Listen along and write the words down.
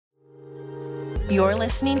You're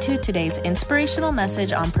listening to today's inspirational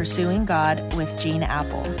message on pursuing God with Gene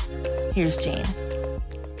Apple. Here's Gene.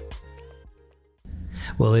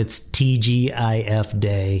 Well, it's TGIF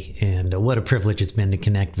Day, and what a privilege it's been to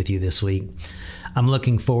connect with you this week. I'm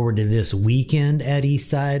looking forward to this weekend at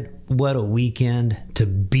Eastside. What a weekend to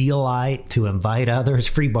be a light, to invite others,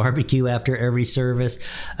 free barbecue after every service,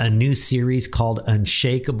 a new series called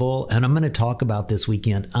Unshakable. And I'm going to talk about this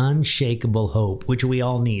weekend, unshakable hope, which we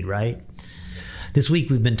all need, right? This week,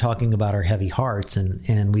 we've been talking about our heavy hearts,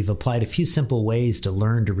 and we've applied a few simple ways to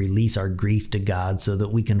learn to release our grief to God so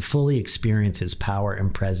that we can fully experience His power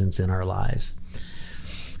and presence in our lives.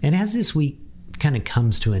 And as this week kind of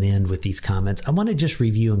comes to an end with these comments, I want to just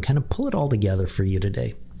review and kind of pull it all together for you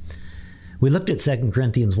today. We looked at 2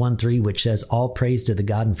 Corinthians 1:3, which says, "All praise to the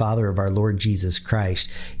God and Father of our Lord Jesus Christ.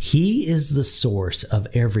 He is the source of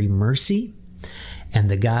every mercy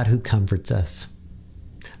and the God who comforts us."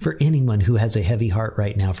 For anyone who has a heavy heart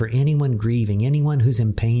right now, for anyone grieving, anyone who's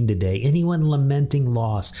in pain today, anyone lamenting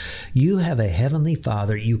loss, you have a heavenly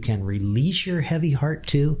Father you can release your heavy heart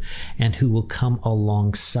to, and who will come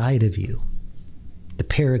alongside of you, the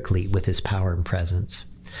Paraclete with His power and presence.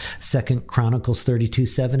 2 Chronicles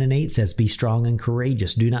 32:7-8 says, "Be strong and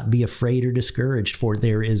courageous. Do not be afraid or discouraged, for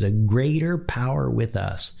there is a greater power with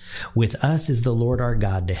us. With us is the Lord our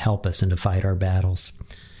God to help us and to fight our battles."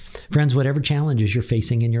 Friends, whatever challenges you're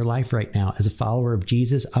facing in your life right now, as a follower of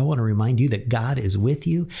Jesus, I want to remind you that God is with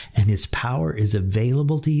you and His power is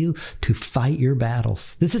available to you to fight your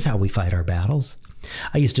battles. This is how we fight our battles.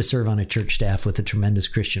 I used to serve on a church staff with a tremendous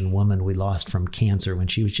Christian woman we lost from cancer when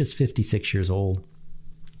she was just 56 years old.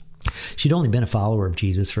 She'd only been a follower of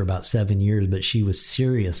Jesus for about 7 years, but she was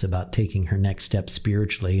serious about taking her next step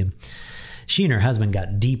spiritually. And she and her husband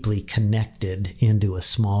got deeply connected into a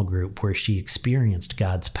small group where she experienced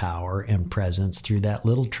God's power and presence through that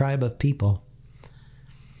little tribe of people.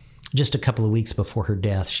 Just a couple of weeks before her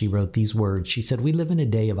death, she wrote these words. She said, "We live in a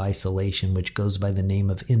day of isolation, which goes by the name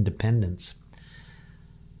of independence.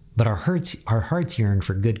 But our hearts yearn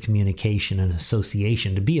for good communication and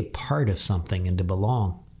association, to be a part of something and to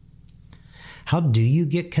belong." How do you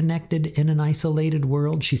get connected in an isolated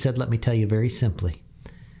world? She said, "Let me tell you very simply.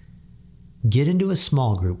 Get into a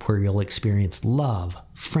small group where you'll experience love,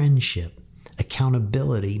 friendship,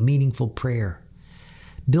 accountability, meaningful prayer.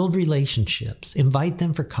 Build relationships, invite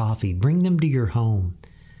them for coffee, bring them to your home,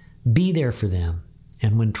 be there for them.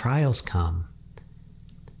 And when trials come,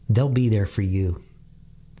 they'll be there for you."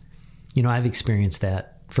 You know, I've experienced that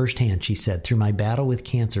firsthand, she said. "Through my battle with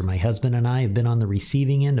cancer, my husband and I have been on the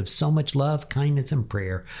receiving end of so much love, kindness, and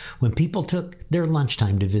prayer. When people took their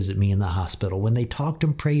lunchtime to visit me in the hospital, when they talked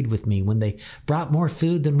and prayed with me, when they brought more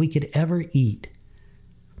food than we could ever eat,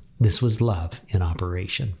 this was love in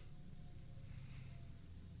operation."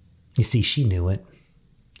 You see, she knew it.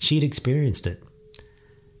 She'd experienced it.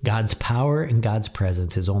 God's power and God's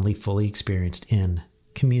presence is only fully experienced in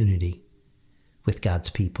community with God's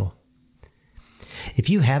people. If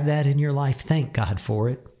you have that in your life, thank God for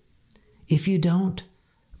it. If you don't,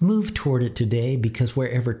 move toward it today, because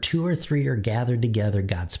wherever 2 or 3 are gathered together,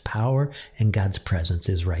 God's power and God's presence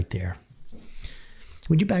is right there.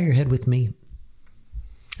 Would you bow your head with me?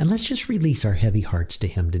 And let's just release our heavy hearts to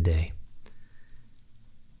Him today.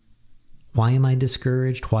 Why am I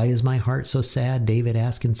discouraged? Why is my heart so sad? David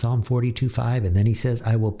asked in Psalm 42:5, and then he says,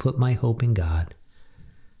 "I will put my hope in God."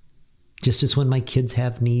 Just as when my kids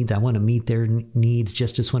have needs, I want to meet their needs.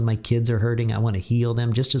 Just as when my kids are hurting, I want to heal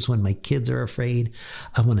them. Just as when my kids are afraid,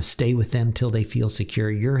 I want to stay with them till they feel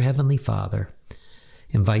secure. Your Heavenly Father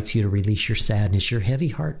invites you to release your sadness, your heavy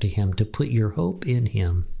heart to Him, to put your hope in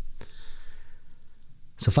Him.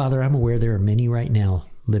 So, Father, I'm aware there are many right now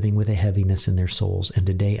living with a heaviness in their souls. And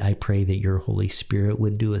today I pray that your Holy Spirit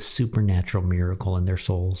would do a supernatural miracle in their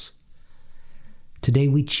souls. Today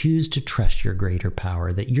we choose to trust your greater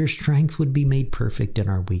power, that your strength would be made perfect in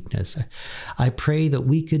our weakness. I pray that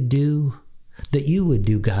that you would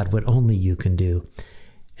do, God, what only you can do,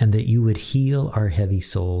 and that you would heal our heavy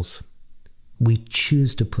souls. We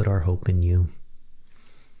choose to put our hope in you.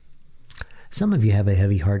 Some of you have a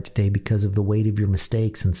heavy heart today because of the weight of your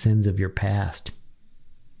mistakes and sins of your past.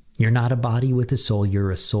 You're not a body with a soul,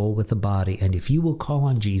 you're a soul with a body. And if you will call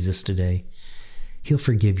on Jesus today, He'll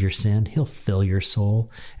forgive your sin. He'll fill your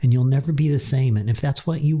soul, and you'll never be the same. And if that's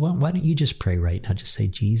what you want, why don't you just pray right now? Just say,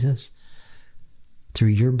 "Jesus, through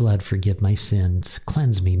your blood, forgive my sins.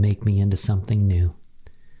 Cleanse me, make me into something new."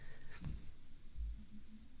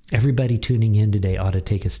 Everybody tuning in today ought to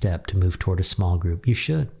take a step to move toward a small group. You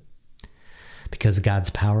should. Because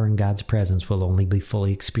God's power and God's presence will only be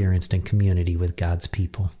fully experienced in community with God's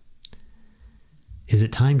people. Is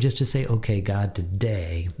it time just to say, okay, God,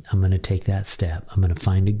 today I'm going to take that step. I'm going to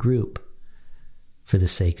find a group for the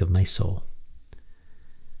sake of my soul.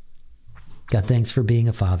 God, thanks for being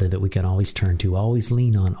a Father that we can always turn to, always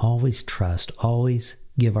lean on, always trust, always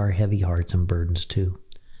give our heavy hearts and burdens to.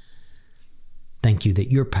 Thank you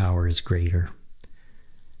that your power is greater.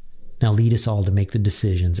 Now lead us all to make the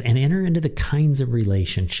decisions and enter into the kinds of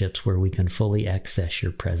relationships where we can fully access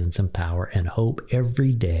your presence and power and hope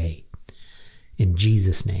every day. In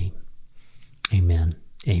Jesus' name, amen.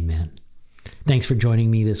 Amen. Thanks for joining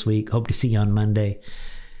me this week. Hope to see you on Monday.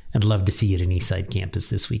 I'd love to see you at an Eastside campus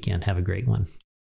this weekend. Have a great one.